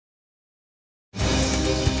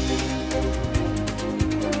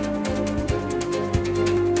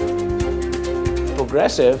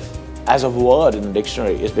progressive as a word in the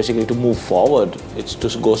dictionary is basically to move forward. It's to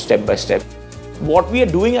go step by step. What we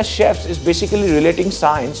are doing as chefs is basically relating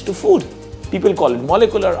science to food. People call it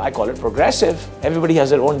molecular, I call it progressive. Everybody has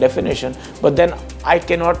their own definition, but then I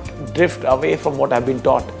cannot drift away from what I've been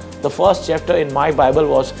taught. The first chapter in my Bible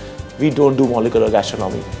was, we don't do molecular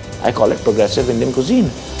gastronomy. I call it progressive Indian cuisine.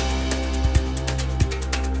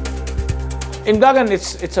 In Gaggan,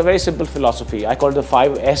 it's a very simple philosophy. I call it the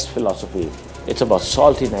 5S philosophy. It's about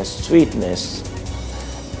saltiness, sweetness,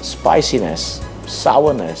 spiciness,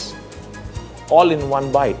 sourness, all in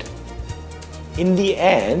one bite. In the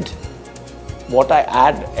end, what I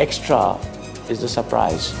add extra is the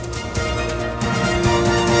surprise.